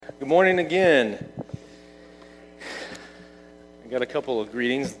Good morning again. I got a couple of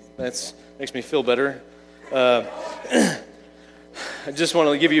greetings. That makes me feel better. I just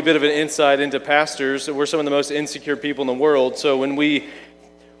want to give you a bit of an insight into pastors. We're some of the most insecure people in the world. So when we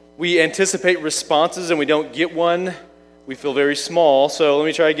anticipate responses and we don't get one, we feel very small. So let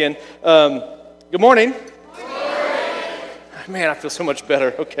me try again. Good morning. Good morning. Man, I feel so much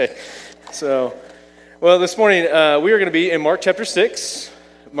better. Okay. Well, this morning we are going to be in Mark chapter 6.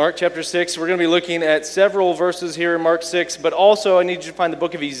 Mark chapter 6, we're going to be looking at several verses here in Mark 6, but also I need you to find the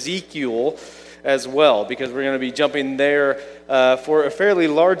book of Ezekiel as well, because we're going to be jumping there for a fairly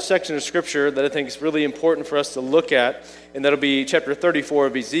large section of Scripture that I think is really important for us to look at, and that'll be chapter 34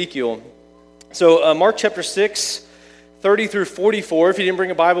 of Ezekiel. So Mark chapter 6, 30 through 44, if you didn't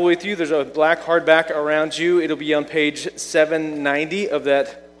bring a Bible with you, there's a black hardback around you. It'll be on page 790 of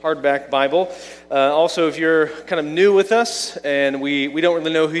that hardback Bible. Also, if you're kind of new with us and we don't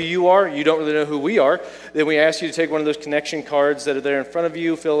really know who you are, you don't really know who we are, then we ask you to take one of those connection cards that are there in front of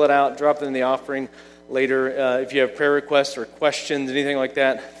you, fill it out, drop it in the offering later. If you have prayer requests or questions, anything like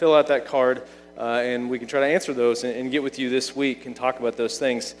that, fill out that card and we can try to answer those and get with you this week and talk about those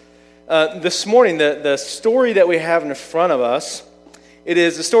things. This morning, the story that we have in front of us, it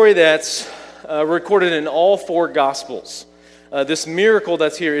is a story that's recorded in all four Gospels. This miracle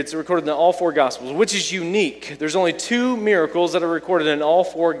that's here, it's recorded in all four Gospels, which is unique. There's only two miracles that are recorded in all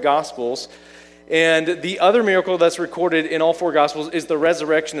four Gospels, and the other miracle that's recorded in all four Gospels is the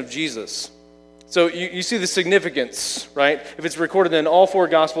resurrection of Jesus. So you see the significance, right? If it's recorded in all four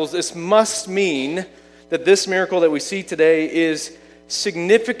Gospels, this must mean that this miracle that we see today is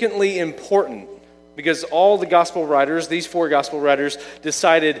significantly important, because all the gospel writers, these four gospel writers,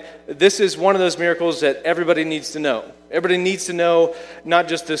 decided this is one of those miracles that everybody needs to know. Everybody needs to know not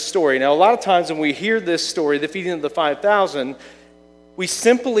just this story. Now, a lot of times when we hear this story, the feeding of the 5,000, we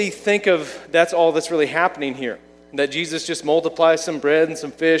simply think of that's all that's really happening here, that Jesus just multiplies some bread and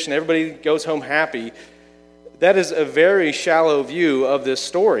some fish and everybody goes home happy. That is a very shallow view of this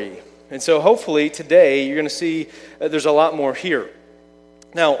story. And so hopefully today you're going to see there's a lot more here.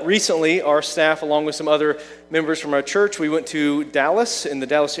 Now, recently, our staff, along with some other members from our church, we went to Dallas, in the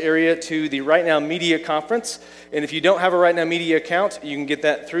Dallas area, to the Right Now Media Conference. And if you don't have a Right Now Media account, you can get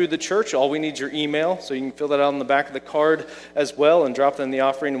that through the church. All we need is your email, so you can fill that out on the back of the card as well and drop that in the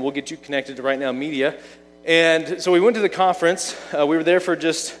offering, and we'll get you connected to Right Now Media. And so we went to the conference. We were there for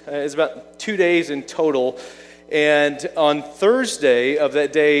it's about 2 days in total. And on Thursday of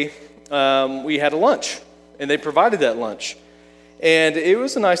that day, we had a lunch, and they provided that lunch. And it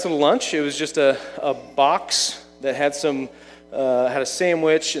was a nice little lunch. It was just a box that had had a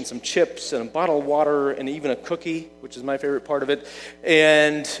sandwich and some chips and a bottle of water and even a cookie, which is my favorite part of it.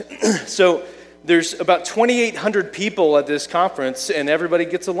 And so there's about 2,800 people at this conference, and everybody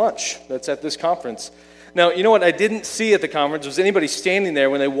gets a lunch that's at this conference. Now, you know what I didn't see at the conference was anybody standing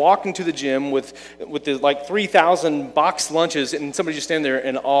there when they walked into the gym with the 3,000 boxed lunches, and somebody just standing there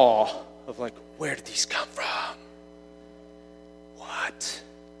in awe of where did these come from? What?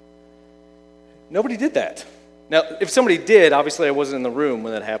 Nobody did that. Now, if somebody did, obviously I wasn't in the room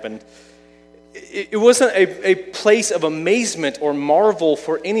when that happened. It wasn't a place of amazement or marvel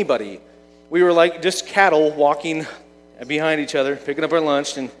for anybody. We were like just cattle walking behind each other, picking up our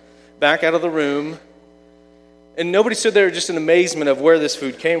lunch and back out of the room. And nobody stood there just in amazement of where this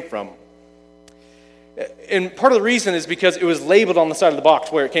food came from. And part of the reason is because it was labeled on the side of the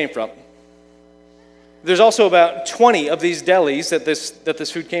box where it came from. There's also about 20 of these delis that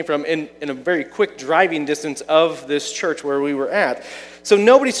this food came from in a very quick driving distance of this church where we were at. So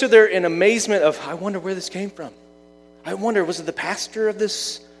nobody stood there in amazement of, I wonder where this came from. I wonder, was it the pastor of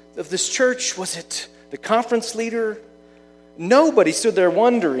this church? Was it the conference leader? Nobody stood there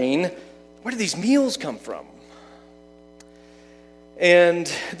wondering, where did these meals come from?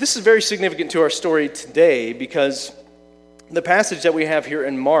 And this is very significant to our story today, because the passage that we have here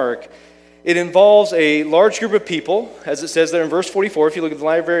in Mark, it involves a large group of people, as it says there in verse 44. If you look at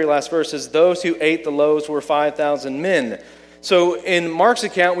the very last verse, it says, those who ate the loaves were 5,000 men. So in Mark's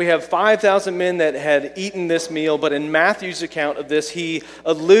account, we have 5,000 men that had eaten this meal, but in Matthew's account of this, he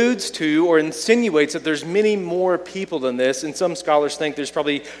alludes to or insinuates that there's many more people than this, and some scholars think there's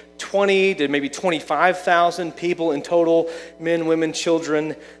probably 20 to maybe 25,000 people in total, men, women,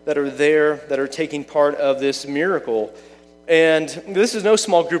 children, that are there, that are taking part of this miracle. And this is no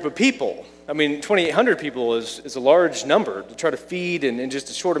small group of people. I mean, 2,800 people is a large number to try to feed in just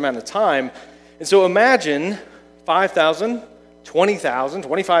a short amount of time. And so imagine 5,000, 20,000,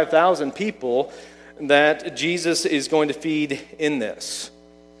 25,000 people that Jesus is going to feed in this.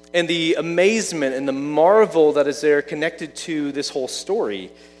 And the amazement and the marvel that is there connected to this whole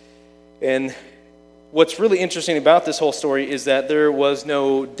story And what's really interesting about this whole story is that there was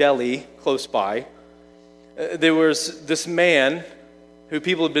no deli close by. There was this man who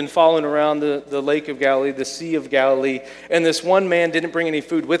people had been following around the Lake of Galilee, the Sea of Galilee, and this one man didn't bring any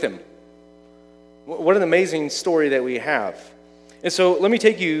food with him. What an amazing story that we have. And so let me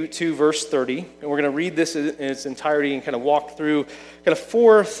take you to verse 30, and we're going to read this in its entirety and kind of walk through kind of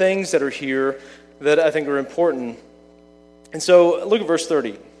four things that are here that I think are important. And so look at verse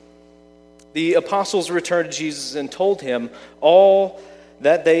 30. The apostles returned to Jesus and told him all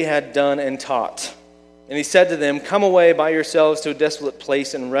that they had done and taught. And he said to them, "Come away by yourselves to a desolate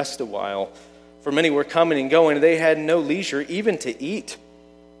place and rest a while." For many were coming and going, and they had no leisure even to eat.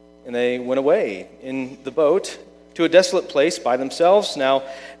 And they went away in the boat to a desolate place by themselves. Now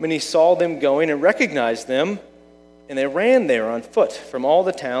many saw them going and recognized them, and they ran there on foot from all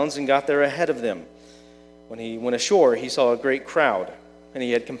the towns and got there ahead of them. When he went ashore, he saw a great crowd, and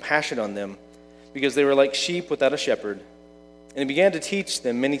he had compassion on them, because they were like sheep without a shepherd. And he began to teach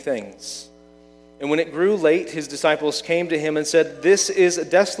them many things. And when it grew late, his disciples came to him and said, "This is a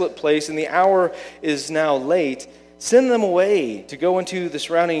desolate place, and the hour is now late. Send them away to go into the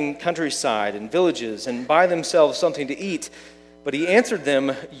surrounding countryside and villages and buy themselves something to eat." But he answered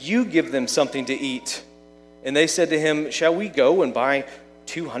them, "You give them something to eat." And they said to him, "Shall we go and buy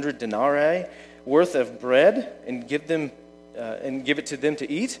 200 denarii worth of bread and give it to them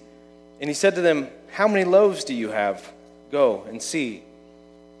to eat?" And he said to them, "How many loaves do you have? Go and see."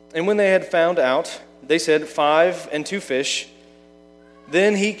 And when they had found out, they said, 5 and 2 fish.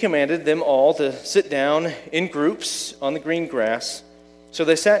 Then he commanded them all to sit down in groups on the green grass. So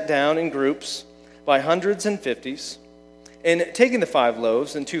they sat down in groups by hundreds and fifties. And taking the 5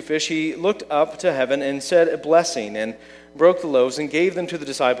 loaves and 2 fish, he looked up to heaven and said a blessing, and broke the loaves and gave them to the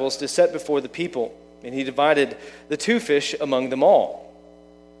disciples to set before the people. And he divided the 2 fish among them all.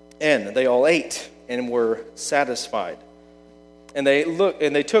 And they all ate and were satisfied. And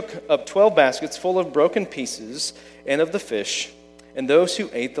they took up 12 baskets full of broken pieces and of the fish. And those who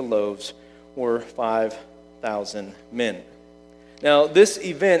ate the loaves were 5,000 men. Now, this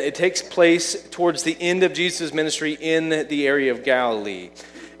event, it takes place towards the end of Jesus' ministry in the area of Galilee.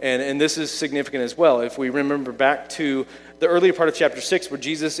 And this is significant as well. If we remember back to the earlier part of chapter 6, where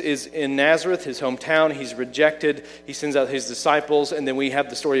Jesus is in Nazareth, his hometown, he's rejected, he sends out his disciples, and then we have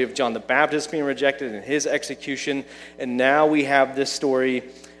the story of John the Baptist being rejected and his execution, and now we have this story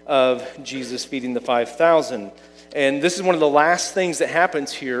of Jesus feeding the 5,000. And this is one of the last things that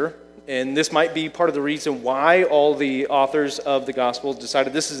happens here, and this might be part of the reason why all the authors of the Gospels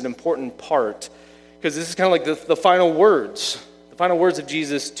decided this is an important part, because this is kind of like the final words of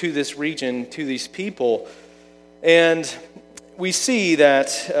Jesus to this region, to these people. And we see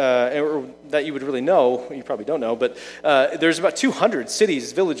that, or that you would really know, you probably don't know, but there's about 200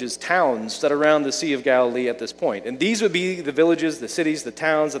 cities, villages, towns that are around the Sea of Galilee at this point. And these would be the villages, the cities, the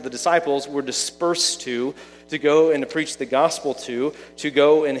towns that the disciples were dispersed to go and to preach the gospel to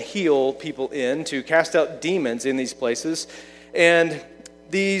go and heal people in, to cast out demons in these places. And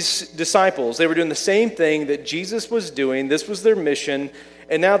these disciples, they were doing the same thing that Jesus was doing. This was their mission,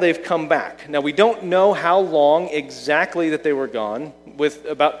 and now they've come back. Now, we don't know how long exactly that they were gone. With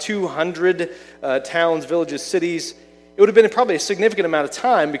about 200 towns, villages, cities, it would have been probably a significant amount of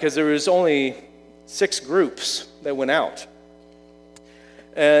time, because there was only 6 groups that went out.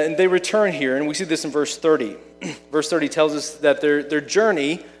 And they return here, and we see this in verse 30. Verse 30 tells us that their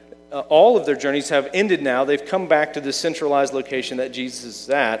journey, all of their journeys have ended now. They've come back to the centralized location that Jesus is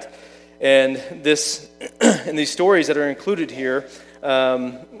at. And these stories that are included here,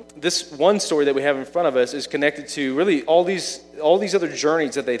 this one story that we have in front of us is connected to really all these other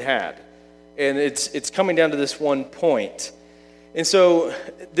journeys that they'd had. And it's coming down to this one point. And so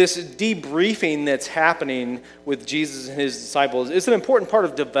this debriefing that's happening with Jesus and his disciples is an important part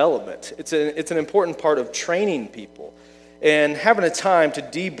of development. It's an important part of training people. And having a time to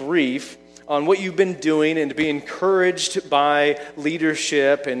debrief on what you've been doing and to be encouraged by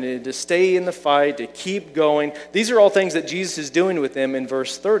leadership and to stay in the fight, to keep going. These are all things that Jesus is doing with them in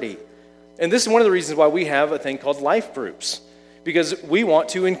verse 30. And this is one of the reasons why we have a thing called life groups, because we want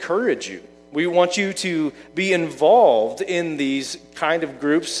to encourage you. We want you to be involved in these kind of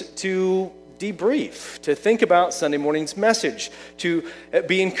groups to debrief, to think about Sunday morning's message, to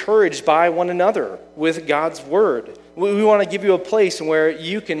be encouraged by one another with God's word. We want to give you a place where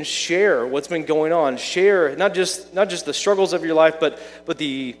you can share what's been going on, share not just the struggles of your life, but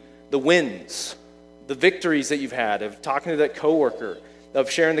the wins, the victories that you've had, of talking to that coworker, of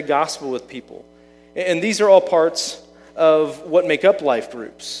sharing the gospel with people. And these are all parts of what make up life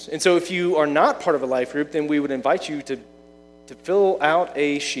groups. And so if you are not part of a life group, then we would invite you to to fill out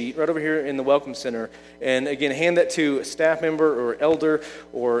a sheet right over here in the Welcome Center. And again, hand that to a staff member or elder,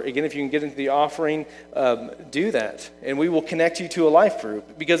 or again, if you can get into the offering, do that. And we will connect you to a life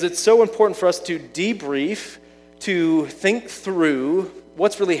group, because it's so important for us to debrief, to think through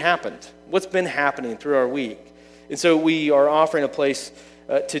what's really happened, what's been happening through our week. And so we are offering a place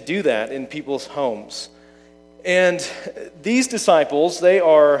to do that in people's homes. And these disciples, they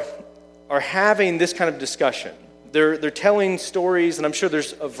are having this kind of discussion. They're telling stories, and I'm sure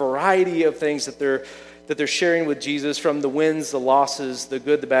there's a variety of things that they're sharing with Jesus, from the wins, the losses, the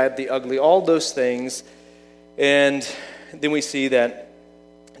good, the bad, the ugly, all those things. And then we see that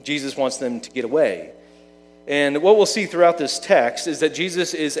Jesus wants them to get away. And what we'll see throughout this text is that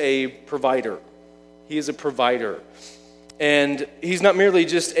Jesus is a provider. He is a provider. And he's not merely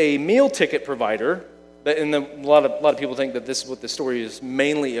just a meal ticket provider, but a lot of people think that this is what the story is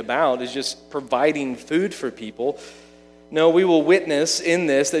mainly about, is just providing food for people. No, we will witness in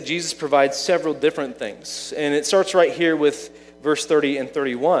this that Jesus provides several different things. And it starts right here with verse 30 and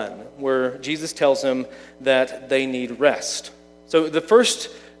 31, where Jesus tells them that they need rest. So the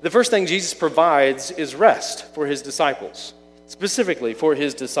first thing Jesus provides is rest for his disciples, specifically for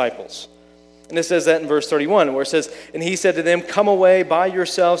his disciples. And it says that in verse 31, where it says, "And he said to them, 'Come away by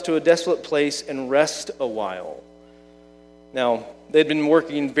yourselves to a desolate place and rest a while.'" Now, they'd been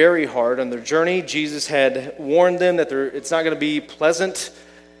working very hard on their journey. Jesus had warned them that it's not going to be pleasant.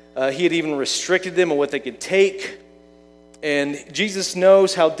 He had even restricted them on what they could take. And Jesus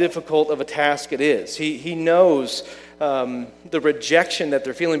knows how difficult of a task it is. He knows the rejection that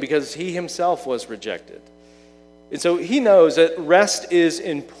they're feeling, because he himself was rejected. And so he knows that rest is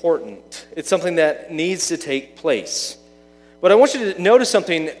important. It's something that needs to take place. But I want you to notice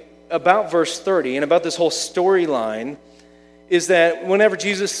something about verse 30 and about this whole storyline, is that whenever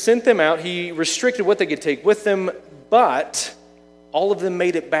Jesus sent them out, he restricted what they could take with them, but all of them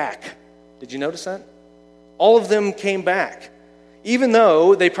made it back. Did you notice that? All of them came back, even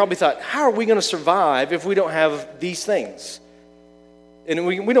though they probably thought, how are we going to survive if we don't have these things? And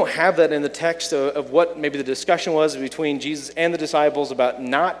we don't have that in the text of what maybe the discussion was between Jesus and the disciples about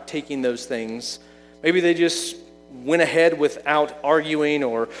not taking those things. Maybe they just went ahead without arguing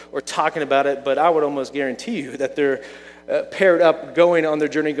or talking about it, but I would almost guarantee you that they're paired up going on their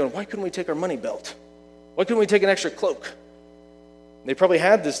journey going, why couldn't we take our money belt? Why couldn't we take an extra cloak? They probably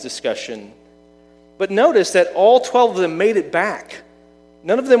had this discussion. But notice that all 12 of them made it back.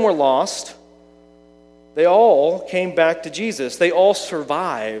 None of them were lost. They all came back to Jesus. They all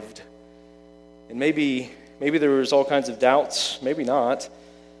survived. And maybe there was all kinds of doubts, maybe not.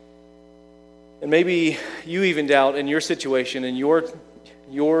 And maybe you even doubt in your situation, in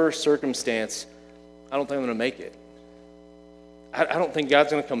your circumstance, I don't think I'm going to make it. I don't think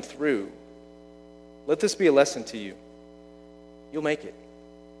God's going to come through. Let this be a lesson to you. You'll make it.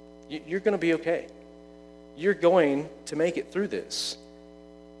 You're going to be okay. You're going to make it through this.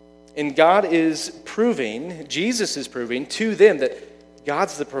 And Jesus is proving to them that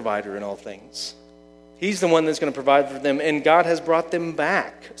God's the provider in all things. He's the one that's going to provide for them, and God has brought them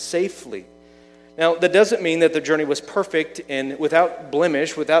back safely. Now, that doesn't mean that the journey was perfect and without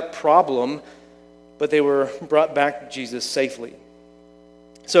blemish, without problem, but they were brought back to Jesus safely.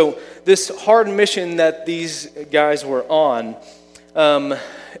 So this hard mission that these guys were on,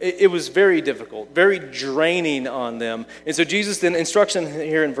 it was very difficult, very draining on them. And so Jesus then instructs them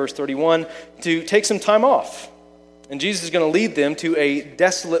here in verse 31 to take some time off. And Jesus is going to lead them to a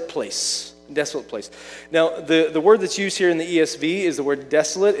desolate place. Desolate place. Now, the word that's used here in the ESV is the word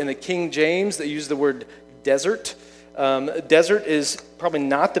desolate. In the King James, they use the word desert. Desert is probably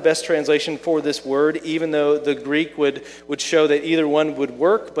not the best translation for this word, even though the Greek would show that either one would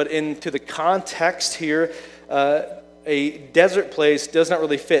work. But into the context here, a desert place does not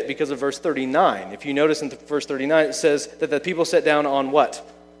really fit because of verse 39. If you notice in verse 39, it says that the people sat down on what?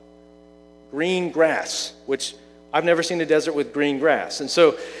 Green grass, which I've never seen a desert with green grass. And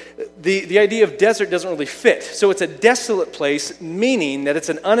so the idea of desert doesn't really fit. So it's a desolate place, meaning that it's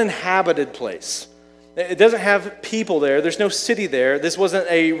an uninhabited place. It doesn't have people there. There's no city there. This wasn't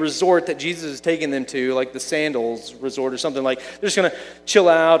a resort that Jesus is taking them to, like the Sandals Resort or something like. They're just going to chill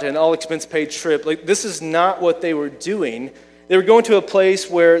out and all expense paid trip. Like, this is not what they were doing. They were going to a place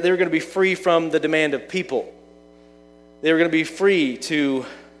where they were going to be free from the demand of people. They were going to be free to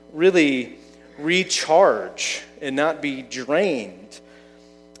really recharge and not be drained.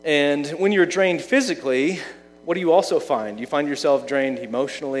 And when you're drained physically, what do you also find? You find yourself drained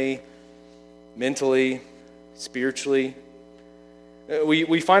emotionally, mentally, spiritually.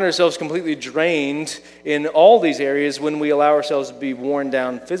 We find ourselves completely drained in all these areas when we allow ourselves to be worn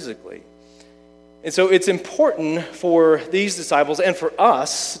down physically. And so it's important for these disciples and for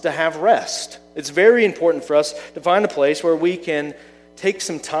us to have rest. It's very important for us to find a place where we can take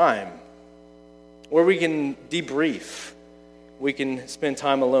some time, where we can debrief, we can spend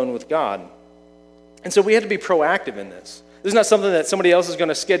time alone with God. And so we have to be proactive in this. This is not something that somebody else is going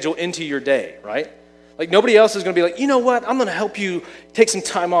to schedule into your day, right? Like nobody else is going to be like, you know what, I'm going to help you take some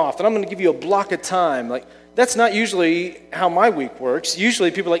time off, and I'm going to give you a block of time. Like that's not usually how my week works.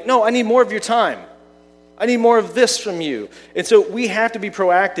 Usually people are like, no, I need more of your time. I need more of this from you. And so we have to be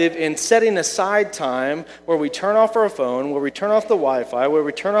proactive in setting aside time where we turn off our phone, where we turn off the Wi-Fi, where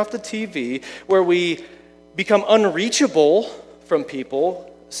we turn off the TV, where we become unreachable from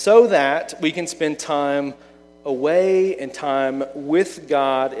people so that we can spend time away and time with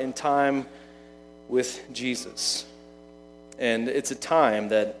God and time with Jesus. And it's a time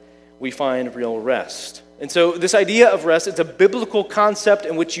that we find real rest. And so this idea of rest, it's a biblical concept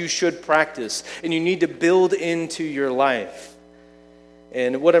in which you should practice and you need to build into your life.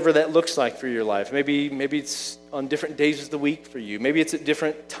 And whatever that looks like for your life. Maybe it's on different days of the week for you. Maybe it's at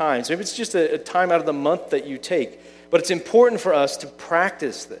different times. Maybe it's just a time out of the month that you take. But it's important for us to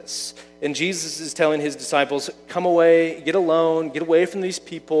practice this. And Jesus is telling his disciples, come away, get alone, get away from these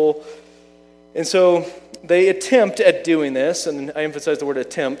people. And so they attempt at doing this, and I emphasize the word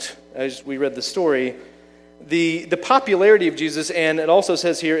attempt as we read the story. The popularity of Jesus, and it also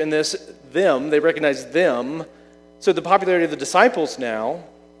says here in this, them, they recognize them. So the popularity of the disciples now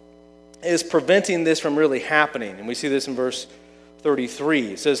is preventing this from really happening. And we see this in verse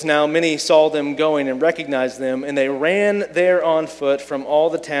 33. It says, now many saw them going and recognized them, and they ran there on foot from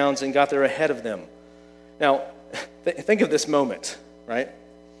all the towns and got there ahead of them. Now, think of this moment, right?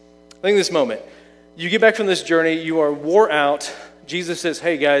 Think of this moment. You get back from this journey, you are wore out. Jesus says,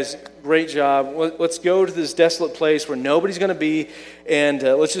 hey guys, great job. Let's go to this desolate place where nobody's going to be, and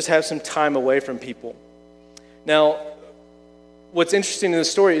let's just have some time away from people. Now, what's interesting in the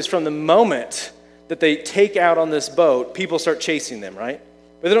story is from the moment that they take out on this boat, people start chasing them, right?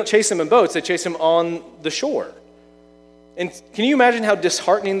 But they don't chase them in boats, they chase them on the shore. And can you imagine how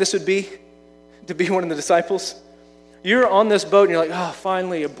disheartening this would be to be one of the disciples? You're on this boat and you're like, oh,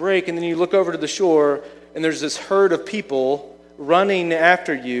 finally a break. And then you look over to the shore and there's this herd of people running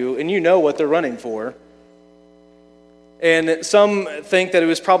after you, and you know what they're running for. And some think that it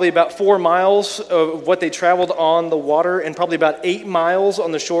was probably about 4 miles of what they traveled on the water and probably about 8 miles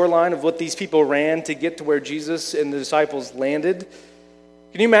on the shoreline of what these people ran to get to where Jesus and the disciples landed.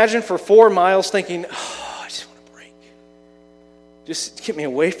 Can you imagine for 4 miles thinking, oh, I just want to break. Just get me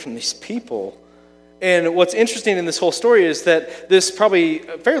away from these people. And what's interesting in this whole story is that this probably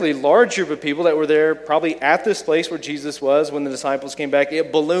fairly large group of people that were there probably at this place where Jesus was when the disciples came back,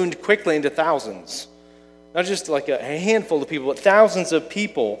 it ballooned quickly into thousands. Not just like a handful of people, but thousands of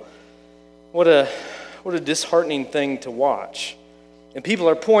people. What a disheartening thing to watch. And people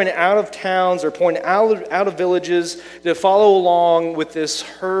are pouring out of towns or pouring out of villages to follow along with this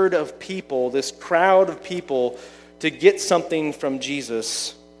herd of people, this crowd of people, to get something from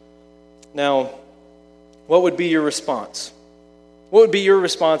Jesus. Now, what would be your response? What would be your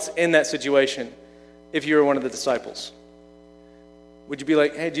response in that situation if you were one of the disciples? Would you be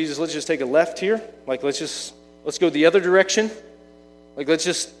like, hey, Jesus, let's just take a left here? Like, let's go the other direction? Like, let's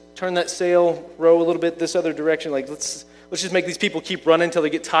just turn that sail, row a little bit this other direction. Like, let's just make these people keep running until they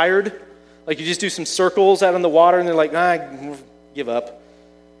get tired. Like, you just do some circles out on the water, and they're like, give up.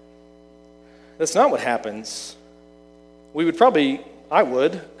 That's not what happens. I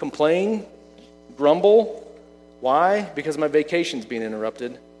would complain, grumble. Why? Because my vacation's being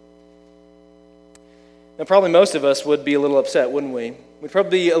interrupted. Now, probably most of us would be a little upset, wouldn't we? We'd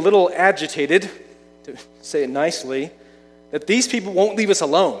probably be a little agitated, to say it nicely, that these people won't leave us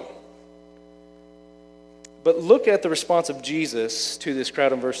alone. But look at the response of Jesus to this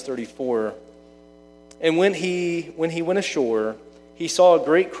crowd in verse 34. And when he went ashore, he saw a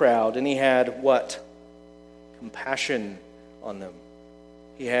great crowd, and he had what? Compassion on them.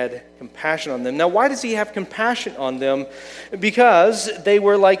 He had compassion on them. Now, why does he have compassion on them? Because they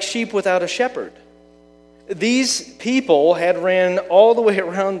were like sheep without a shepherd. These people had ran all the way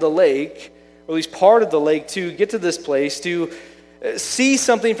around the lake, or at least part of the lake, to get to this place, to see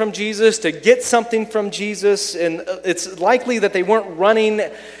something from Jesus, to get something from Jesus. And it's likely that they weren't running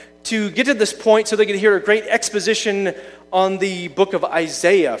to get to this point so they could hear a great exposition on the book of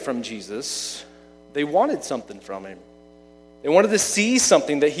Isaiah from Jesus. They wanted something from him. They wanted to see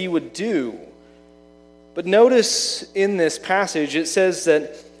something that he would do. But notice in this passage, it says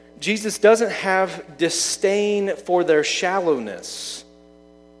that Jesus doesn't have disdain for their shallowness.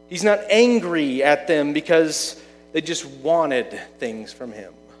 He's not angry at them because they just wanted things from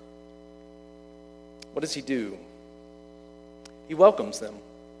him. what does he do? He welcomes them.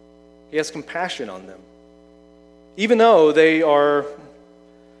 He has compassion on them. Even though they are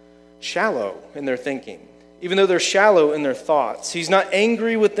shallow in their thinking, even though they're shallow in their thoughts, he's not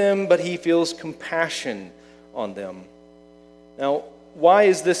angry with them, but he feels compassion on them. Now, why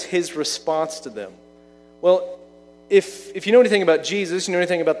is this his response to them? Well, if you know anything about Jesus, you know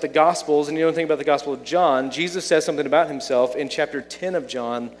anything about the Gospels, and you know anything about the Gospel of John, Jesus says something about himself in chapter 10 of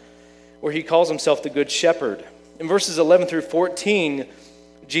John, where he calls himself the Good Shepherd. In verses 11 through 14,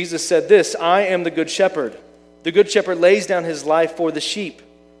 Jesus said this, "I am the Good Shepherd. The Good Shepherd lays down his life for the sheep.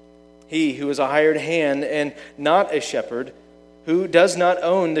 He who is a hired hand and not a shepherd, who does not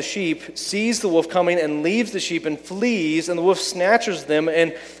own the sheep, sees the wolf coming and leaves the sheep and flees, and the wolf snatches them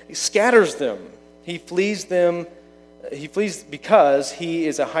and scatters them. He flees because he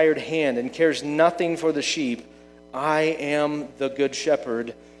is a hired hand and cares nothing for the sheep. I am the Good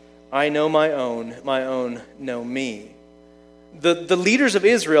Shepherd. I know my own know me." The leaders of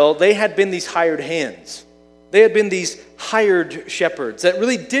Israel, they had been these hired hands. They had been these hired shepherds that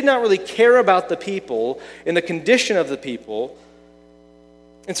really did not really care about the people and the condition of the people.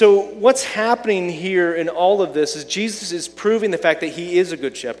 And so what's happening here in all of this is Jesus is proving the fact that he is a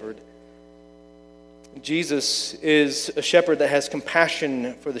good shepherd. Jesus is a shepherd that has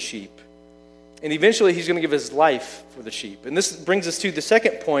compassion for the sheep. And eventually he's going to give his life for the sheep. And this brings us to the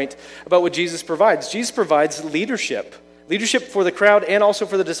second point about what Jesus provides. Jesus provides leadership for the crowd and also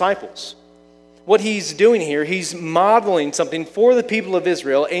for the disciples. What he's doing here, he's modeling something for the people of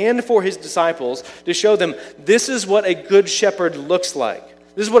Israel and for his disciples to show them this is what a good shepherd looks like.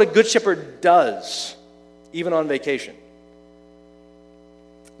 This is what a good shepherd does, even on vacation.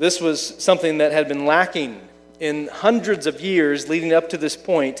 This was something that had been lacking in hundreds of years leading up to this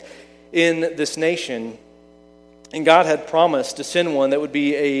point in this nation. And God had promised to send one that would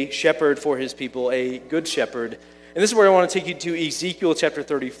be a shepherd for his people, a good shepherd. And this is where I want to take you to Ezekiel chapter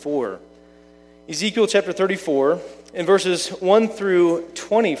 34. Ezekiel chapter 34, in verses 1 through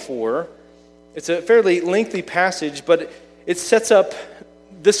 24, it's a fairly lengthy passage, but it sets up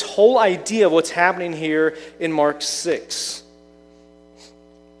this whole idea of what's happening here in Mark 6.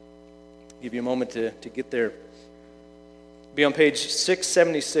 I'll give you a moment to get there. Be on page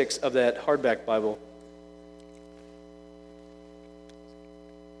 676 of that hardback Bible.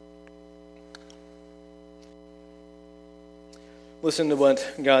 Listen to what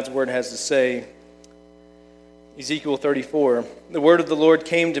God's word has to say. Ezekiel 34, "The word of the Lord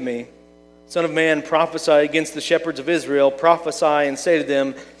came to me. Son of man, prophesy against the shepherds of Israel. Prophesy and say to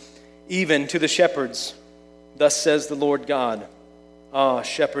them, even to the shepherds, thus says the Lord God, Ah,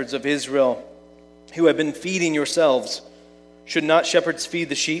 shepherds of Israel, who have been feeding yourselves, should not shepherds feed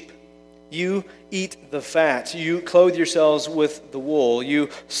the sheep? You eat the fat. You clothe yourselves with the wool. You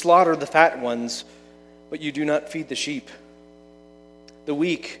slaughter the fat ones, but you do not feed the sheep. The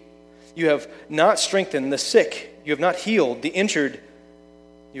weak you have not strengthened, the sick you have not healed, the injured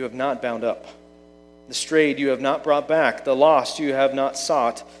you have not bound up. The strayed you have not brought back, the lost you have not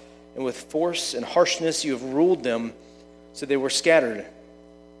sought, and with force and harshness you have ruled them, so they were scattered,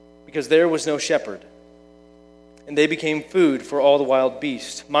 because there was no shepherd. And they became food for all the wild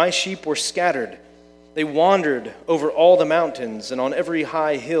beasts. My sheep were scattered. They wandered over all the mountains and on every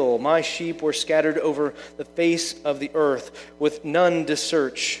high hill. My sheep were scattered over the face of the earth, with none to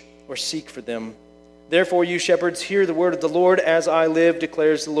search or seek for them. Therefore, you shepherds, hear the word of the Lord. As I live,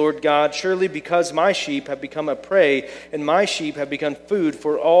 declares the Lord God, surely because my sheep have become a prey, and my sheep have become food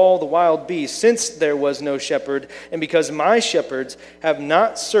for all the wild beasts, since there was no shepherd, and because my shepherds have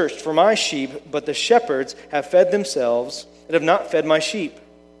not searched for my sheep, but the shepherds have fed themselves and have not fed my sheep.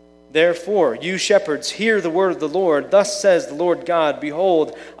 Therefore, you shepherds, hear the word of the Lord. Thus says the Lord God,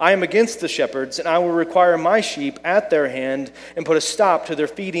 behold, I am against the shepherds, and I will require my sheep at their hand, and put a stop to their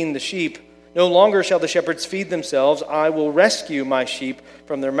feeding the sheep. No longer shall the shepherds feed themselves. I will rescue my sheep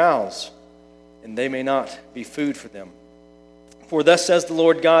from their mouths, and they may not be food for them. For thus says the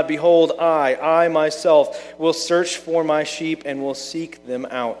Lord God, behold, I myself will search for my sheep and will seek them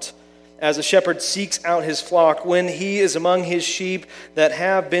out. As a shepherd seeks out his flock when he is among his sheep that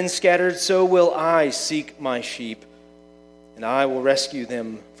have been scattered, so will I seek my sheep, and I will rescue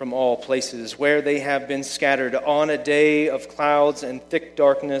them from all places where they have been scattered on a day of clouds and thick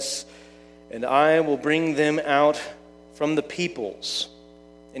darkness, and I will bring them out from the peoples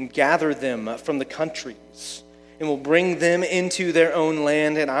and gather them from the countries, and will bring them into their own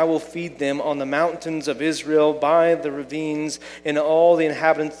land, and I will feed them on the mountains of Israel, by the ravines, and all the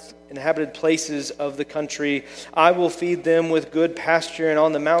inhabited places of the country. I will feed them with good pasture, and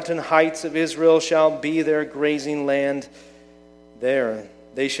on the mountain heights of Israel shall be their grazing land. There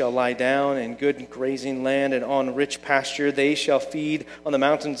They shall lie down in good grazing land, and on rich pasture. They shall feed on the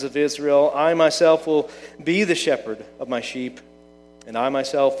mountains of Israel. I myself will be the shepherd of my sheep, and I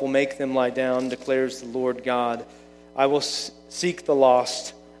myself will make them lie down, declares the Lord God. I will seek the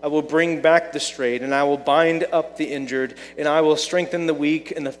lost. I will bring back the strayed, and I will bind up the injured, and I will strengthen the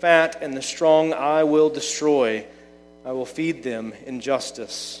weak, and the fat and the strong I will destroy. I will feed them in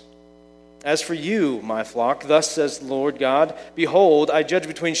justice. As for you, my flock, thus says the Lord God, behold, I judge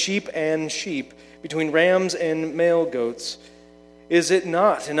between sheep and sheep, between rams and male goats. Is it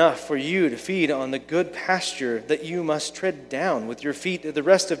not enough for you to feed on the good pasture, that you must tread down with your feet the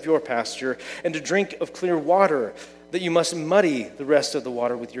rest of your pasture, and to drink of clear water, that you must muddy the rest of the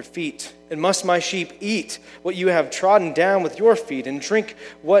water with your feet? And must my sheep eat what you have trodden down with your feet, and drink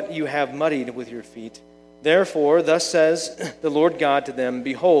what you have muddied with your feet? Therefore, thus says the Lord God to them,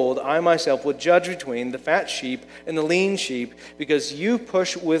 behold, I myself will judge between the fat sheep and the lean sheep, because you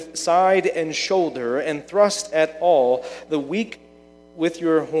push with side and shoulder, and thrust at all the weak with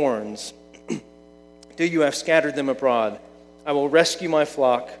your horns. Till you have scattered them abroad, I will rescue my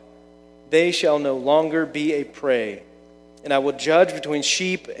flock. They shall no longer be a prey. And I will judge between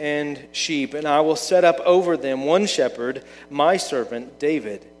sheep and sheep, and I will set up over them one shepherd, my servant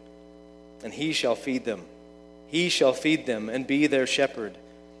David, and he shall feed them. He shall feed them and be their shepherd.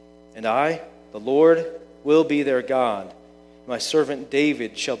 And I, the Lord, will be their God. My servant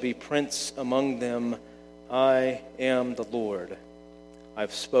David shall be prince among them. I am the Lord.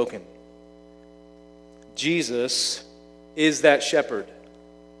 I've spoken. Jesus is that shepherd.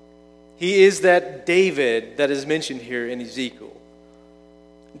 He is that David that is mentioned here in Ezekiel.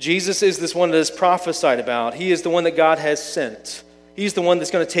 Jesus is this one that is prophesied about. He is the one that God has sent. He's the one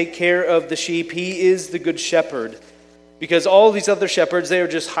that's going to take care of the sheep. He is the good shepherd. Because all these other shepherds, they are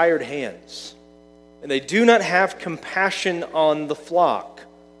just hired hands. And they do not have compassion on the flock.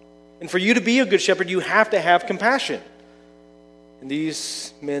 And for you to be a good shepherd, you have to have compassion. And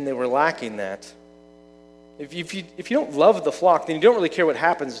these men, they were lacking that. If you don't love the flock, then you don't really care what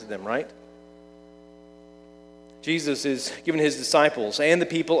happens to them, right? Jesus is giving his disciples and the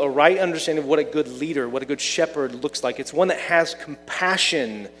people a right understanding of what a good leader, what a good shepherd looks like. It's one that has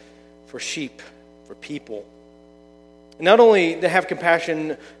compassion for sheep, for people. And not only to have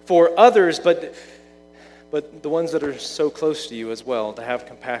compassion for others, but the ones that are so close to you as well, to have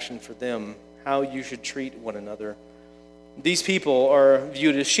compassion for them, how you should treat one another. These people are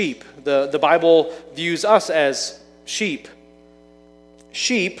viewed as sheep. The Bible views us as sheep.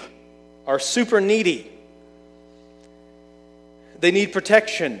 Sheep are super needy. They need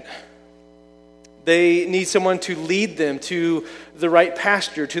protection. They need someone to lead them to the right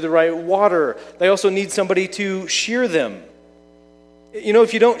pasture, to the right water. They also need somebody to shear them. You know,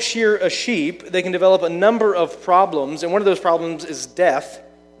 if you don't shear a sheep, they can develop a number of problems, and one of those problems is death,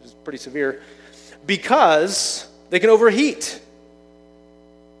 which is pretty severe, because they can overheat.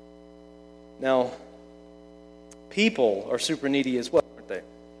 Now, people are super needy as well, aren't they?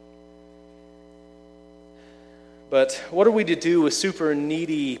 But what are we to do with super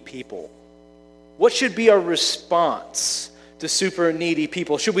needy people? What should be our response to super needy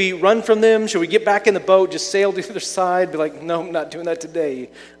people? Should we run from them? Should we get back in the boat, just sail to the other side, be like, no, I'm not doing that today.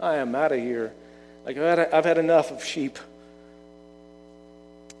 I am out of here. Like, I've had enough of sheep.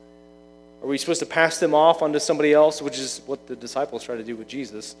 Are we supposed to pass them off onto somebody else, which is what the disciples try to do with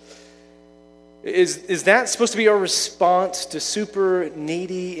Jesus? Is that supposed to be our response to super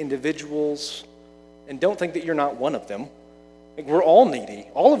needy individuals? And don't think that you're not one of them. Like, we're all needy.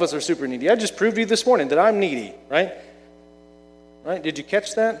 All of us are super needy. I just proved to you this morning that I'm needy, right? Right? Did you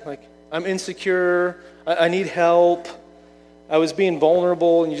catch that? Like, I'm insecure. I need help. I was being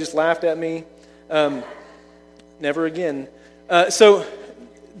vulnerable, and you just laughed at me. Never again.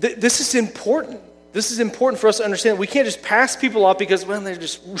 This is important. This is important for us to understand. We can't just pass people off because, well, they're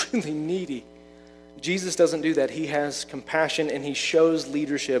just really needy. Jesus doesn't do that. He has compassion, and he shows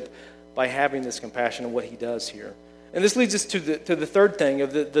leadership by having this compassion and what he does here. And this leads us to the third thing,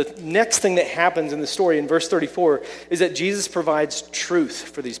 of the next thing that happens in the story in verse 34, is that Jesus provides truth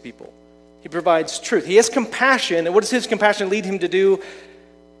for these people. He provides truth. He has compassion, and what does his compassion lead him to do?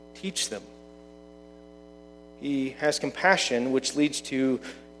 Teach them. He has compassion, which leads to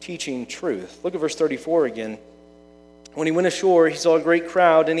teaching truth. Look at verse 34 again. When he went ashore, he saw a great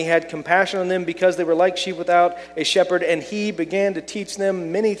crowd, and he had compassion on them because they were like sheep without a shepherd, and he began to teach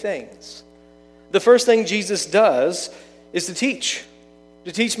them many things. The first thing Jesus does is to teach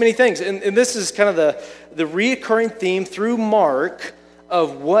many things. And this is kind of the reoccurring theme through Mark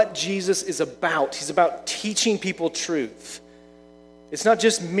of what Jesus is about. He's about teaching people truth. It's not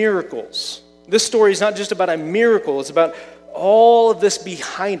just miracles. This story is not just about a miracle. It's about all of this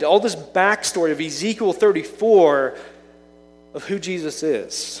behind it, all this backstory of Ezekiel 34 of who Jesus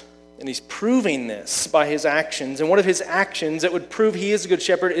is. And he's proving this by his actions. And one of his actions that would prove he is a good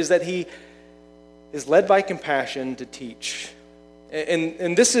shepherd is that he is led by compassion to teach.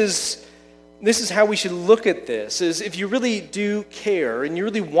 And this is how we should look at this, is if you really do care and you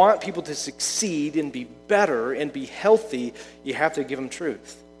really want people to succeed and be better and be healthy, you have to give them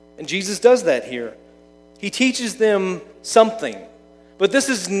truth. And Jesus does that here. He teaches them something. But this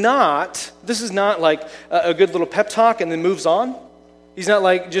is not like a good little pep talk and then moves on. He's not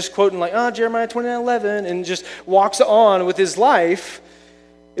like just quoting like, Jeremiah 29:11 and just walks on with his life.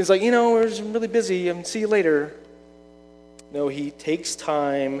 It's like, we're really busy and see you later. No, he takes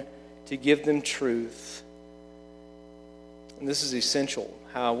time to give them truth. And this is essential,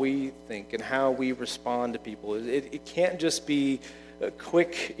 how we think and how we respond to people. It can't just be a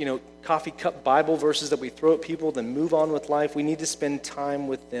quick, coffee cup Bible verses that we throw at people, then move on with life. We need to spend time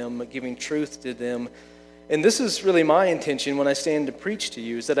with them, giving truth to them. And this is really my intention when I stand to preach to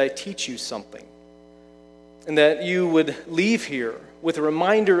you, is that I teach you something. And that you would leave here with a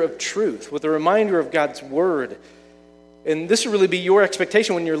reminder of truth, with a reminder of God's word. And this would really be your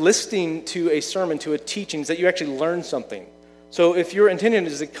expectation when you're listening to a sermon, to a teaching, is that you actually learn something. So if your intention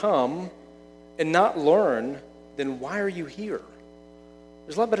is to come and not learn, then why are you here?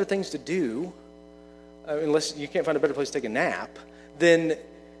 There's a lot better things to do, unless you can't find a better place to take a nap, than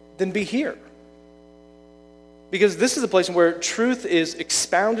be here. Because this is a place where truth is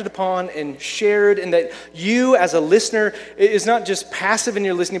expounded upon and shared, and that you as a listener is not just passive in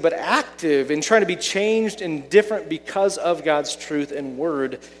your listening, but active in trying to be changed and different because of God's truth and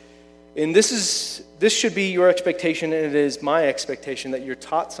word. And this should be your expectation, and it is my expectation that you're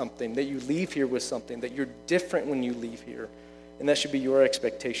taught something, that you leave here with something, that you're different when you leave here. And that should be your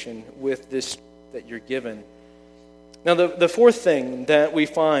expectation with this that you're given. Now, the fourth thing that we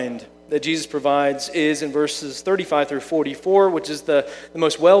find that Jesus provides is in verses 35 through 44, which is the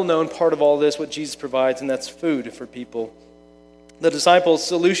most well-known part of all this, what Jesus provides, and that's food for people. The disciples'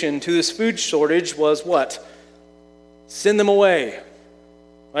 solution to this food shortage was what? Send them away.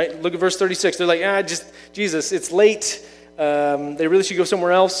 Right? Look at verse 36. They're like, Jesus, it's late. They really should go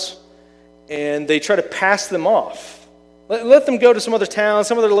somewhere else. And they try to pass them off. Let them go to some other town,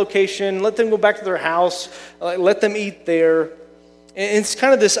 some other location. Let them go back to their house. Let them eat there. And it's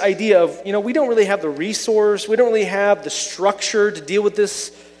kind of this idea of, we don't really have the resource. We don't really have the structure to deal with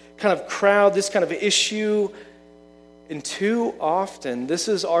this kind of crowd, this kind of issue. And too often, this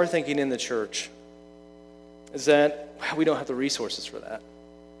is our thinking in the church, is that we don't have the resources for that.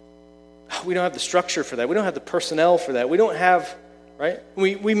 We don't have the structure for that. We don't have the personnel for that. We don't have, right?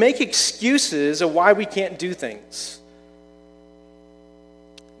 We make excuses of why we can't do things.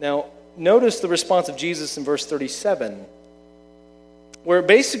 Now, notice the response of Jesus in verse 37, where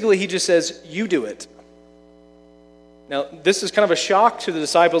basically he just says, you do it. Now, this is kind of a shock to the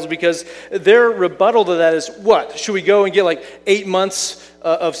disciples because their rebuttal to that is, what? Should we go and get like 8 months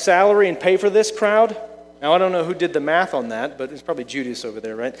of salary and pay for this crowd? Now, I don't know who did the math on that, but it's probably Judas over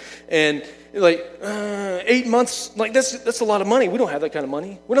there, right? And 8 months, that's a lot of money. We don't have that kind of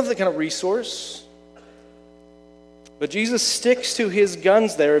money. We don't have that kind of resource. But Jesus sticks to his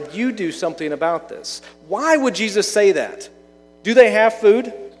guns there if you do something about this. Why would Jesus say that? Do they have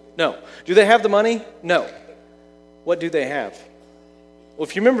food? No. Do they have the money? No. What do they have? Well,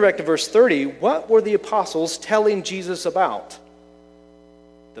 if you remember back to verse 30, what were the apostles telling Jesus about?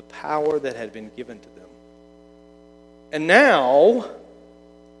 The power that had been given to them. And now,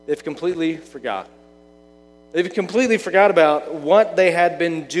 they've completely forgotten. They've completely forgot about what they had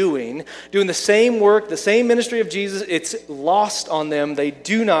been doing the same work, the same ministry of Jesus. It's lost on them. They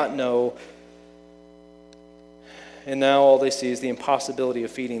do not know. And now all they see is the impossibility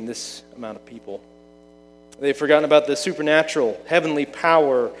of feeding this amount of people. They've forgotten about the supernatural, heavenly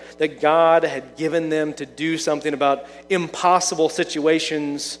power that God had given them to do something about impossible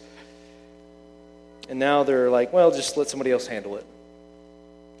situations. And now they're like, well, just let somebody else handle it.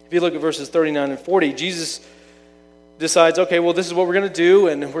 If you look at verses 39 and 40, Jesus decides, okay, well, this is what we're going to do,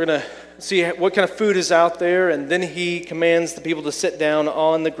 and we're going to see what kind of food is out there. And then he commands the people to sit down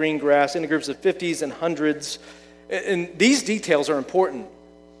on the green grass in groups of 50s and 100s. And these details are important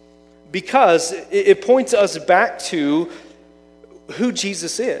because it points us back to who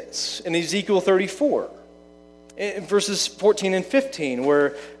Jesus is in Ezekiel 34. In verses 14 and 15,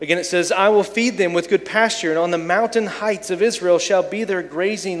 where again it says, I will feed them with good pasture, and on the mountain heights of Israel shall be their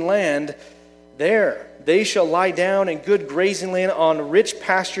grazing land. There they shall lie down in good grazing land. On rich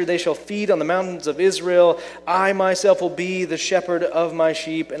pasture they shall feed on the mountains of Israel. I myself will be the shepherd of my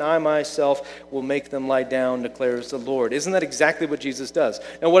sheep, and I myself will make them lie down, declares the Lord. Isn't that exactly what Jesus does?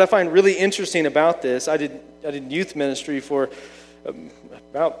 Now, what I find really interesting about this, I did youth ministry for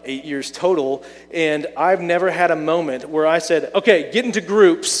about 8 years total, and I've never had a moment where I said, okay, get into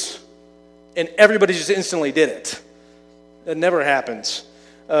groups, and everybody just instantly did it. That never happens.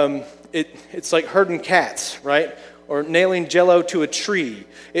 It's like herding cats, right? Or nailing Jell-O to a tree.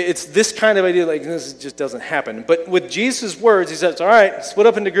 It's this kind of idea, like this just doesn't happen. But with Jesus' words, he says, all right, split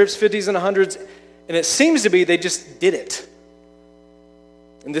up into groups, 50s and 100s, and it seems to be they just did it.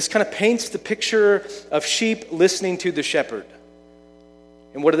 And this kind of paints the picture of sheep listening to the shepherd.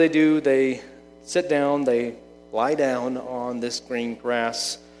 And what do? They sit down, they lie down on this green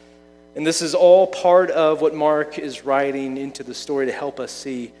grass. And this is all part of what Mark is writing into the story to help us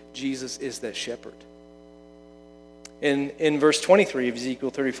see Jesus is that shepherd. In verse 23 of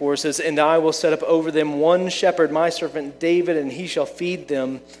Ezekiel 34, it says, and I will set up over them one shepherd, my servant David, and he shall feed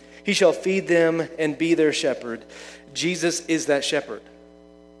them. He shall feed them and be their shepherd. Jesus is that shepherd.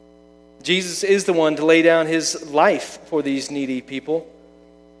 Jesus is the one to lay down his life for these needy people.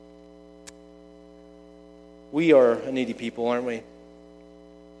 We are a needy people, aren't we?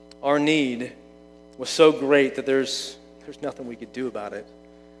 Our need was so great that there's nothing we could do about it.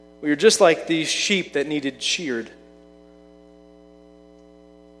 We were just like these sheep that needed sheared.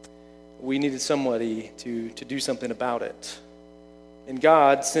 We needed somebody to do something about it. And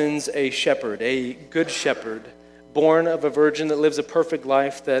God sends a shepherd, a good shepherd, born of a virgin that lives a perfect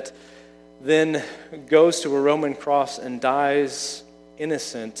life, that then goes to a Roman cross and dies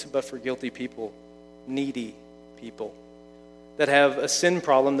innocent but for guilty people, needy people that have a sin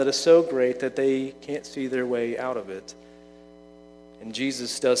problem that is so great that they can't see their way out of it. And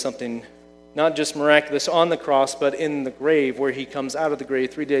Jesus does something not just miraculous on the cross, but in the grave, where he comes out of the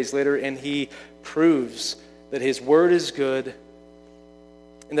grave 3 days later, and he proves that his word is good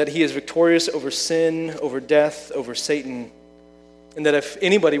and that he is victorious over sin, over death, over Satan, and that if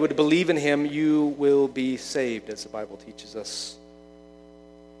anybody would believe in him, you will be saved, as the Bible teaches us.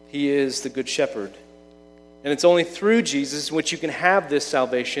 He is the good shepherd. And it's only through Jesus in which you can have this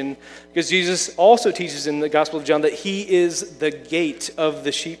salvation, because Jesus also teaches in the Gospel of John that he is the gate of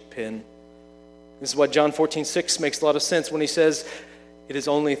the sheep pen. This is why John 14:6 makes a lot of sense when he says, it is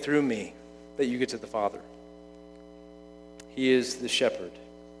only through me that you get to the Father. He is the shepherd,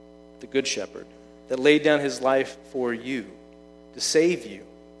 the good shepherd, that laid down his life for you, to save you.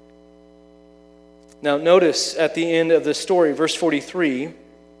 Now notice at the end of the story, verse 43,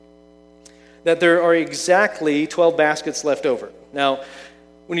 that there are exactly 12 baskets left over. Now,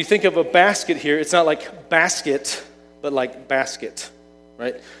 when you think of a basket here, it's not like basket, but like basket,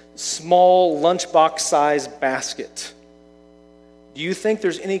 right? Small lunchbox-sized basket. Do you think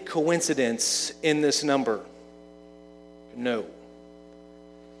there's any coincidence in this number? No.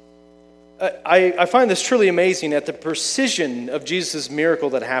 I find this truly amazing at the precision of Jesus' miracle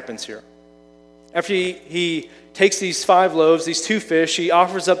that happens here. After he takes these 5 loaves, these 2 fish, he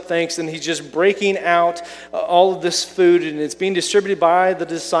offers up thanks, and he's just breaking out all of this food, and it's being distributed by the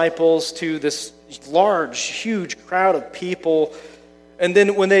disciples to this large, huge crowd of people. And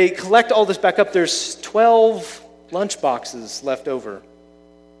then when they collect all this back up, there's 12 lunch boxes left over.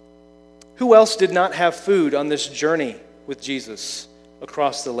 Who else did not have food on this journey with Jesus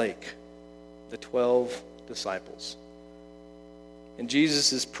across the lake? The 12 disciples. And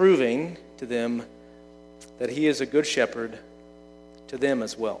Jesus is proving to them that he is a good shepherd to them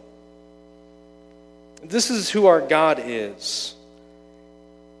as well. This is who our God is.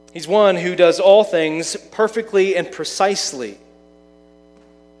 He's one who does all things perfectly and precisely.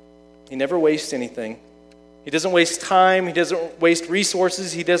 He never wastes anything. He doesn't waste time. He doesn't waste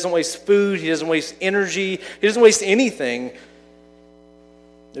resources. He doesn't waste food. He doesn't waste energy. He doesn't waste anything.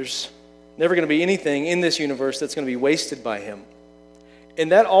 There's never going to be anything in this universe that's going to be wasted by him.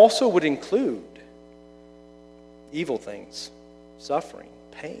 And that also would include evil things, suffering,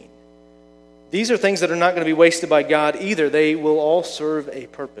 pain. These are things that are not going to be wasted by God either. They will all serve a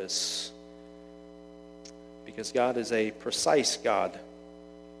purpose, because God is a precise God.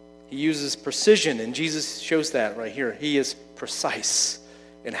 He uses precision, and Jesus shows that right here. He is precise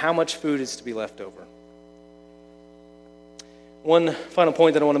in how much food is to be left over. One final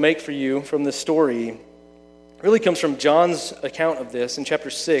point that I want to make for you from this story really comes from John's account of this in chapter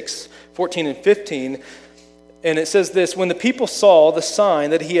 6, 14 and 15. And it says this: when the people saw the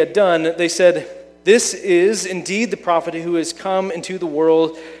sign that he had done, they said, "This is indeed the prophet who has come into the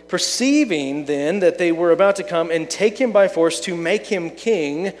world." Perceiving then that they were about to come and take him by force to make him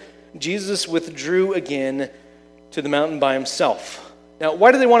king, Jesus withdrew again to the mountain by himself. Now,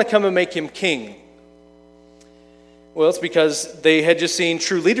 why do they want to come and make him king? Well, it's because they had just seen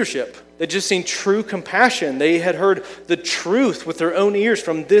true leadership. They'd just seen true compassion. They had heard the truth with their own ears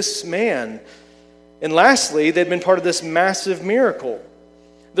from this man. And lastly, they'd been part of this massive miracle.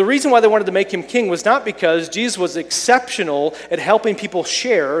 The reason why they wanted to make him king was not because Jesus was exceptional at helping people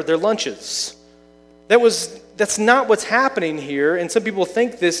share their lunches. That's not what's happening here. And some people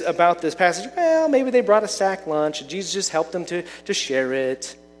think this about this passage. Well, maybe they brought a sack lunch and Jesus just helped them to share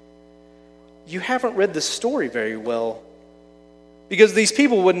it. You haven't read the story very well. Because these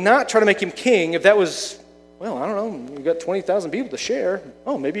people would not try to make him king if that was, well, I don't know, you've got 20,000 people to share.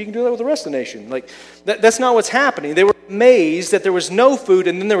 Oh, maybe you can do that with the rest of the nation. That's not what's happening. They were amazed that there was no food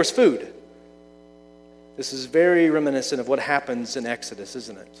and then there was food. This is very reminiscent of what happens in Exodus,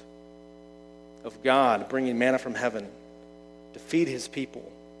 isn't it? Of God bringing manna from heaven to feed his people.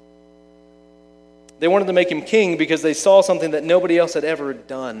 They wanted to make him king because they saw something that nobody else had ever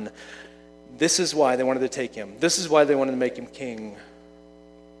done. This is why they wanted to take him. This is why they wanted to make him king.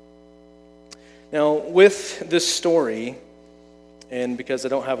 Now, with this story, and because I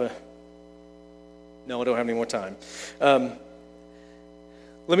don't have any more time,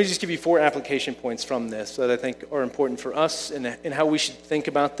 let me just give you 4 application points from this that I think are important for us and how we should think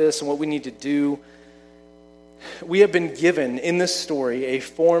about this and what we need to do. We have been given in this story a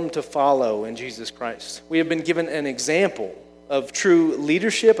form to follow in Jesus Christ. We have been given an example of true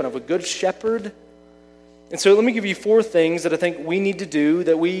leadership and of a good shepherd. And so let me give you 4 things that I think we need to do,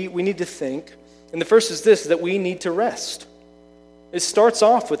 that we need to think. And the first is this, that we need to rest. It starts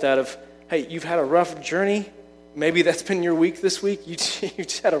off with that of, hey, you've had a rough journey. Maybe that's been your week this week. You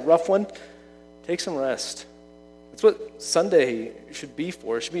just had a rough one. Take some rest. That's what Sunday should be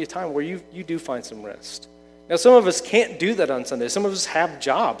for. It should be a time where you do find some rest. Now, some of us can't do that on Sunday. Some of us have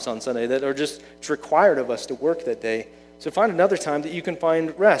jobs on Sunday that are just required of us to work that day. So find another time that you can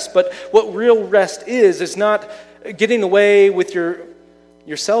find rest. But what real rest is not getting away with your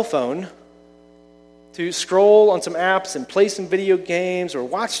cell phone to scroll on some apps and play some video games or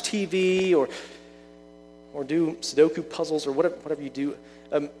watch TV or do Sudoku puzzles or whatever you do.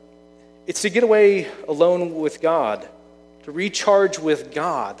 It's to get away alone with God, to recharge with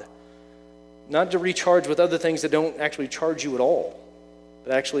God, not to recharge with other things that don't actually charge you at all,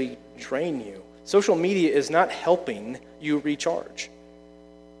 but actually drain you. Social media is not helping you recharge.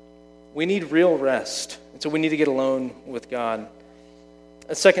 We need real rest, and so we need to get alone with God.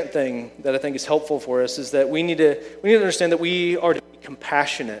 A second thing that I think is helpful for us is that we need to understand that we are to be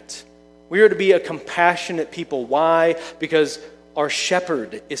compassionate. We are to be a compassionate people. Why? Because our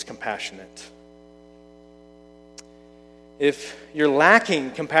shepherd is compassionate. If you're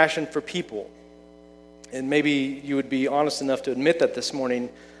lacking compassion for people, and maybe you would be honest enough to admit that this morning,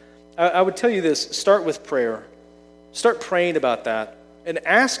 I would tell you this, start with prayer. Start praying about that and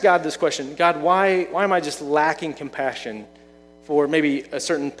ask God this question, God, why am I just lacking compassion for maybe a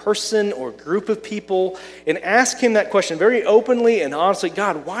certain person or group of people? And ask him that question very openly and honestly,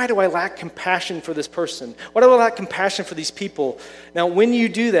 God, why do I lack compassion for this person? Why do I lack compassion for these people? Now, when you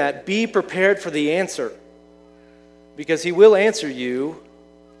do that, be prepared for the answer, because he will answer you.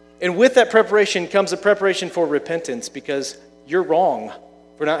 And with that preparation comes a preparation for repentance, because you're wrong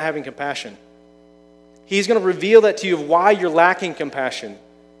for not having compassion. He's going to reveal that to you of why you're lacking compassion.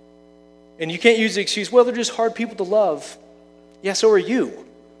 And you can't use the excuse, well, they're just hard people to love. Yeah, so are you.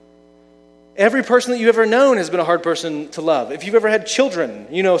 Every person that you've ever known has been a hard person to love. If you've ever had children,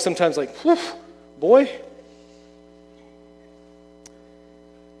 you know sometimes like, whew, boy.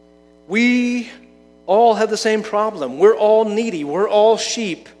 We all have the same problem. We're all needy. We're all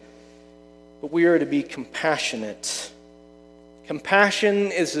sheep. But we are to be compassionate.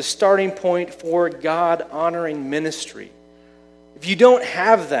 Compassion is the starting point for God-honoring ministry. If you don't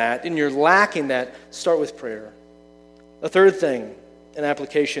have that and you're lacking that, start with prayer. A third thing, an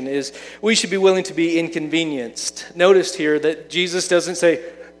application, is we should be willing to be inconvenienced. Notice here that Jesus doesn't say,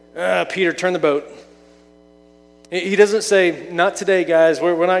 Peter, turn the boat. He doesn't say, not today, guys.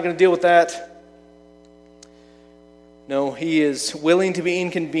 We're not going to deal with that. No, he is willing to be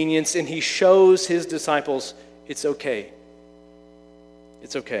inconvenienced, and he shows his disciples it's okay.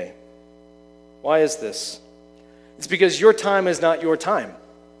 It's okay. Why is this? It's because your time is not your time,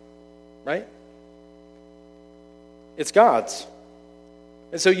 right? It's God's.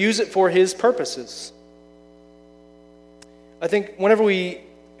 And so use it for his purposes. I think whenever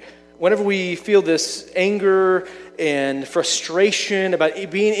we feel this anger and frustration about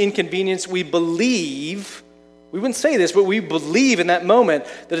being inconvenienced, we wouldn't say this, but we believe in that moment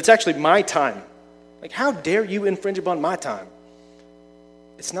that it's actually my time. Like, how dare you infringe upon my time?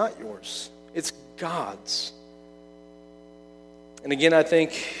 It's not yours. It's God's. And again, I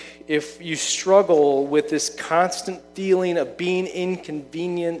think if you struggle with this constant feeling of being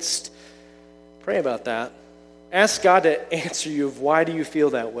inconvenienced, pray about that. Ask God to answer you of why do you feel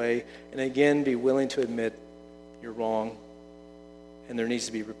that way, and again, be willing to admit you're wrong and there needs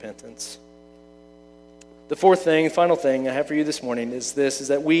to be repentance. The fourth thing, final thing I have for you this morning is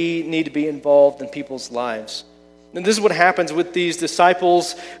that we need to be involved in people's lives. And this is what happens with these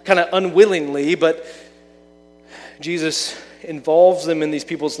disciples kind of unwillingly, but Jesus involves them in these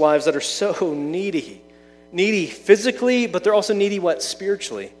people's lives that are so needy. Needy physically, but they're also needy what?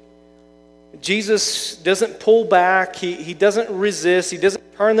 Spiritually. Jesus doesn't pull back. He doesn't resist. He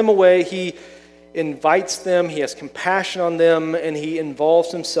doesn't turn them away. He invites them. He has compassion on them, and he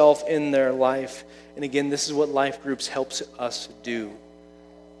involves himself in their life. And again, this is what life groups helps us do.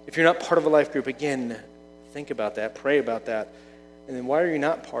 If you're not part of a life group, again, think about that. Pray about that. And then why are you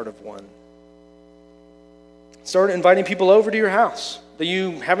not part of one? Start inviting people over to your house that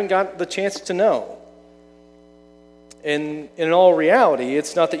you haven't got the chance to know. And in all reality,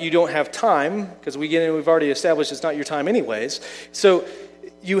 it's not that you don't have time, because we've already established it's not your time anyways. So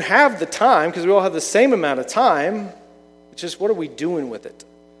you have the time, because we all have the same amount of time. It's just, what are we doing with it?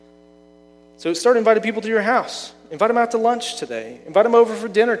 So start inviting people to your house. Invite them out to lunch today. Invite them over for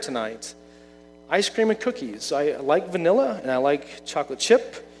dinner tonight. Ice cream and cookies. I like vanilla, and I like chocolate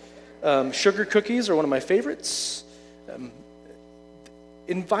chip. Sugar cookies are one of my favorites.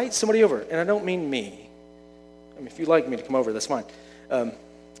 Invite somebody over, and I don't mean me. I mean, if you like me to come over, that's fine.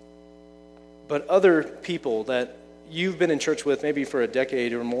 But other people that you've been in church with maybe for a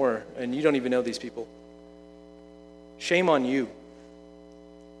decade or more, and you don't even know these people. Shame on you.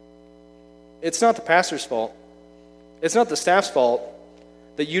 It's not the pastor's fault. It's not the staff's fault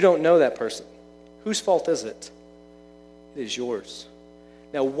that you don't know that person. Whose fault is it? It is yours.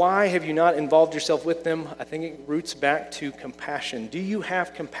 Now, why have you not involved yourself with them? I think it roots back to compassion. Do you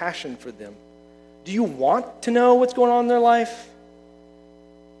have compassion for them? Do you want to know what's going on in their life?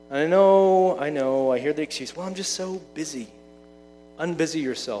 I know, I hear the excuse, well, I'm just so busy. Unbusy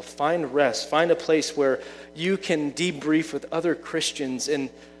yourself. Find rest. Find a place where you can debrief with other Christians, and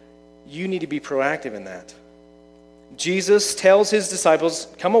you need to be proactive in that. Jesus tells his disciples,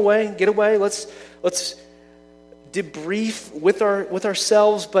 come away, get away, let's debrief with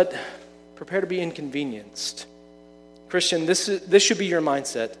ourselves, but prepare to be inconvenienced. Christian, this should be your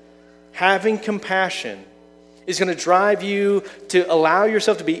mindset. Having compassion is going to drive you to allow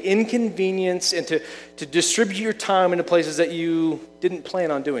yourself to be inconvenienced and to distribute your time into places that you didn't plan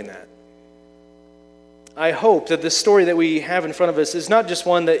on doing that. I hope that this story that we have in front of us is not just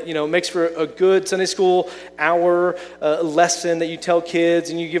one that, makes for a good Sunday school hour lesson that you tell kids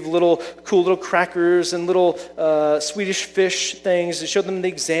and you give cool little crackers and little Swedish fish things to show them the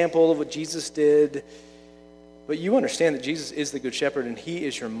example of what Jesus did. But you understand that Jesus is the Good Shepherd and he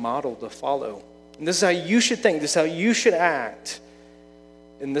is your model to follow. And this is how you should think. This is how you should act.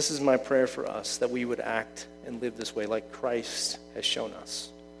 And this is my prayer for us, that we would act and live this way like Christ has shown us.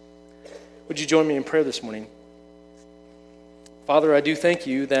 Would you join me in prayer this morning? Father, I do thank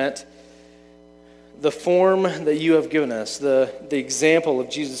you that the form that you have given us, the example of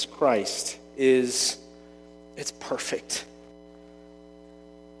Jesus Christ, it's perfect.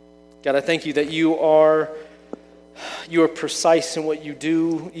 God, I thank you that you are precise in what you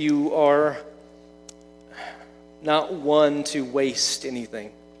do. You are not one to waste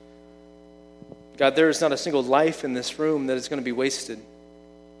anything. God, there is not a single life in this room that is going to be wasted.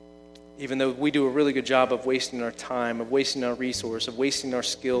 Even though we do a really good job of wasting our time, of wasting our resource, of wasting our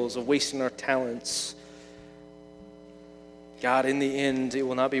skills, of wasting our talents. God, in the end, it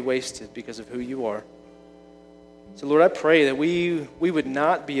will not be wasted because of who you are. So, Lord, I pray that we would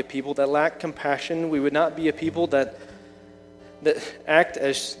not be a people that lack compassion. We would not be a people that act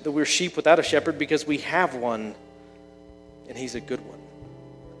as though we're sheep without a shepherd, because we have one, and he's a good one.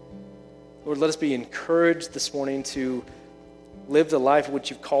 Lord, let us be encouraged this morning to live the life which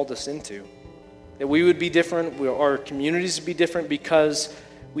you've called us into. That we would be different, our communities would be different because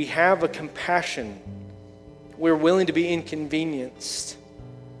we have a compassion. We're willing to be inconvenienced.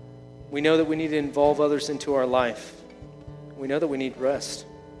 We know that we need to involve others into our life. We know that we need rest.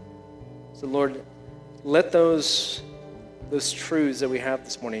 So Lord, let those truths that we have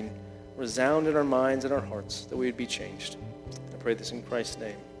this morning resound in our minds and our hearts, that we would be changed. I pray this in Christ's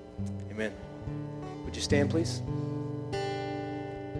name. Amen. Would you stand, please?